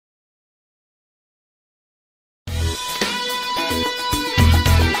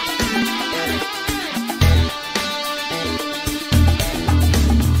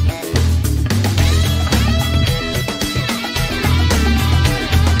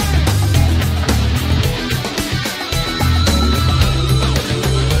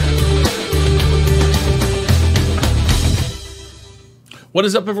What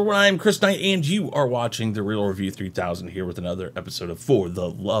is up, everyone? I am Chris Knight, and you are watching The Real Review 3000 here with another episode of For the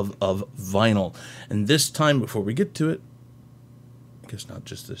Love of Vinyl. And this time, before we get to it, I guess not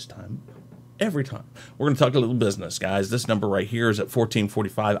just this time, every time, we're going to talk a little business, guys. This number right here is at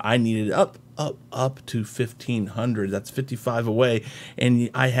 1445. I need it up to 1500. That's 55 away, and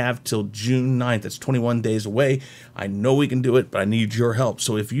I have till June 9th. That's 21 days away. I know we can do it, but I need your help.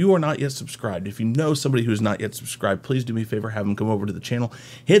 So if you are not yet subscribed, if you know somebody who's not yet subscribed, please do me a favor, have them come over to the channel,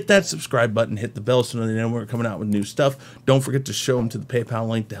 hit that subscribe button, hit the bell so they know we're coming out with new stuff. Don't forget to show them to the PayPal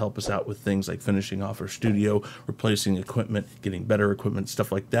link to help us out with things like finishing off our studio, replacing equipment, getting better equipment,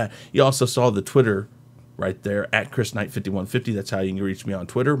 stuff like that. You also saw the Twitter right there at chrisknight5150. That's how you can reach me on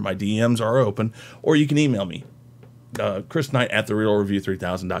Twitter. My DMs are open, or you can email me,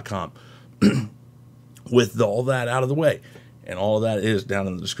 chrisknight@therealreview3000.com. With all that out of the way, and all of that is down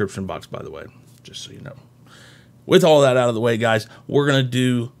in the description box, by the way, just so you know. With all that out of the way, guys, we're going to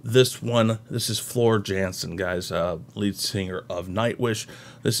do this one. This is Floor Jansen, guys, lead singer of Nightwish.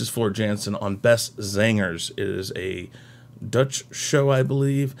 This is Floor Jansen on Best Zangers. It is a Dutch show, I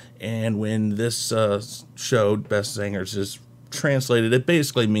believe, and when this show, Best Zangers, is translated, it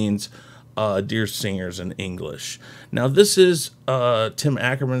basically means Dear Singers in English. Now, this is Tim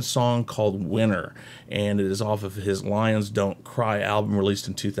Ackerman's song called Winner, and it is off of his Lions Don't Cry album released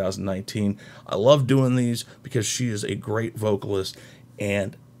in 2019. I love doing these because she is a great vocalist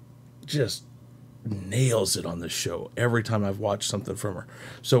and just nails it on the show every time I've watched something from her.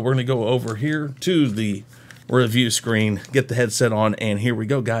 So we're going to go over here to the review screen, get the headset on, and here we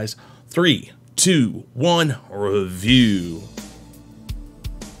go, guys. 3, 2, 1, review.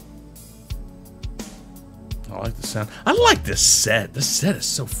 I like the sound. I like this set. This set is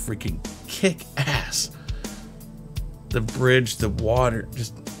so freaking kick-ass. The bridge, the water,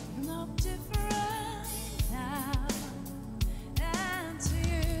 just...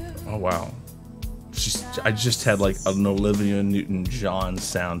 Oh, wow. I just had like an Olivia Newton-John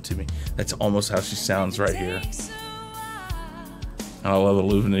sound to me. That's almost how she sounds right here. I love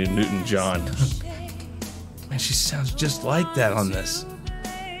Olivia Newton-John. Man, she sounds just like that on this.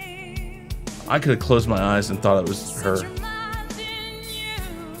 I could have closed my eyes and thought it was her.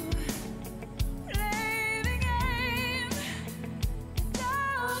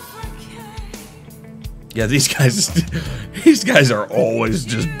 Yeah, these guys are always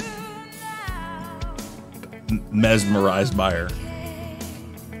just mesmerized by her.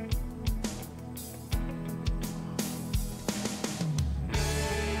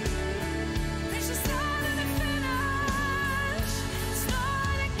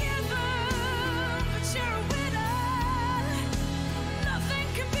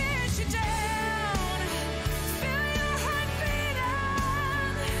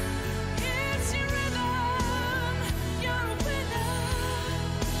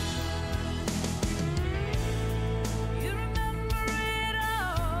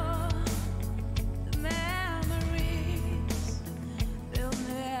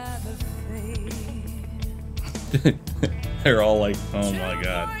 They're all like, oh my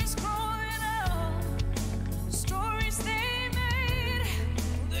god.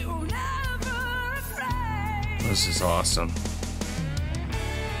 This is awesome.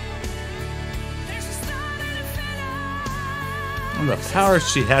 And the power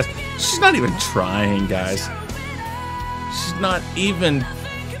she has. She's not even trying, guys. She's not even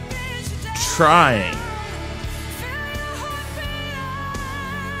trying.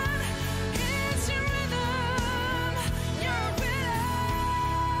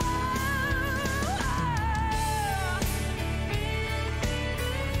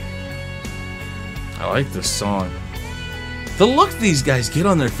 I like this song. The look these guys get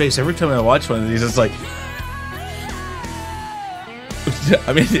on their face every time I watch one of these, it's like...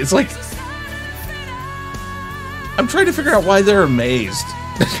 I mean, it's like... I'm trying to figure out why they're amazed.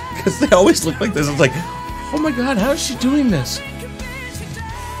 Because they always look like this. It's like, oh my god, how is she doing this?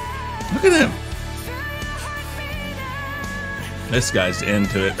 Look at him. This guy's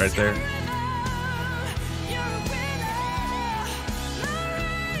into it right there.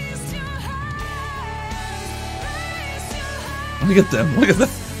 Look at them. Look at them.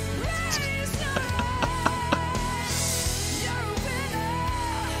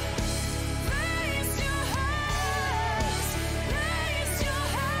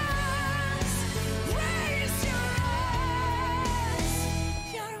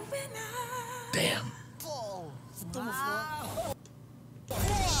 Damn.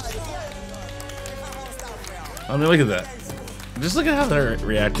 I mean, look at that. Just look at how they're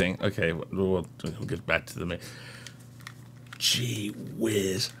reacting. Okay, we'll get back to the main. Gee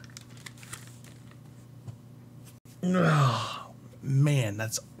whiz. man,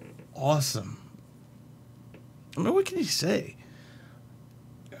 that's awesome. I mean, what can you say?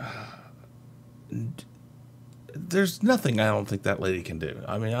 There's nothing I don't think that lady can do.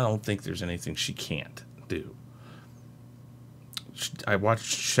 I mean, I don't think there's anything she can't do. I watched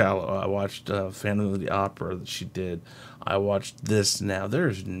Shallow. I watched Phantom of the Opera that she did. I watched this now.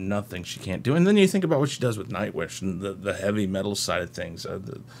 There's nothing she can't do. And then you think about what she does with Nightwish and the heavy metal side of things.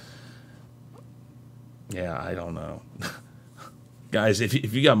 Yeah, I don't know. Guys,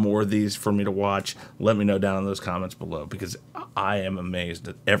 if you got more of these for me to watch, let me know down in those comments below, because I am amazed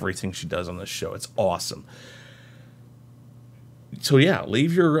at everything she does on this show. It's awesome. So yeah,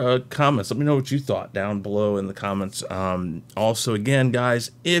 leave your comments. Let me know what you thought down below in the comments. Also, again,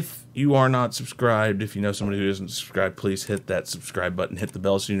 guys, if you are not subscribed, if you know somebody who isn't subscribed, please hit that subscribe button, hit the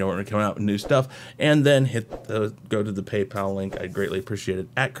bell so you know when we're coming out with new stuff, and then go to the PayPal link. I'd greatly appreciate it.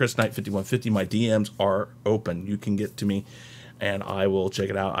 At chrisknight5150, my DMs are open. You can get to me, and I will check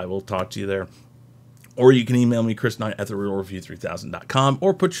it out. I will talk to you there. Or you can email me, chrisknight@therealreview3000.com,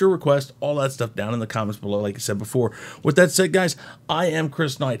 or put your request, all that stuff down in the comments below, like I said before. With that said, guys, I am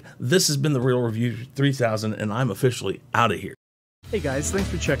Chris Knight. This has been The Real Review 3000, and I'm officially out of here. Hey guys, thanks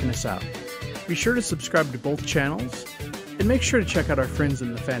for checking us out. Be sure to subscribe to both channels, and make sure to check out our friends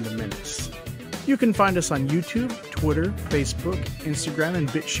in the Fandom Minutes. You can find us on YouTube, Twitter, Facebook, Instagram, and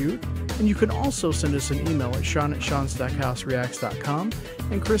BitChute, and you can also send us an email at sean@seanstackhousereacts.com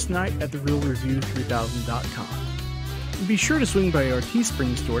and chrisknight@therealreview3000.com. And be sure to swing by our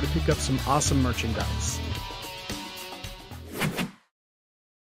Teespring store to pick up some awesome merchandise.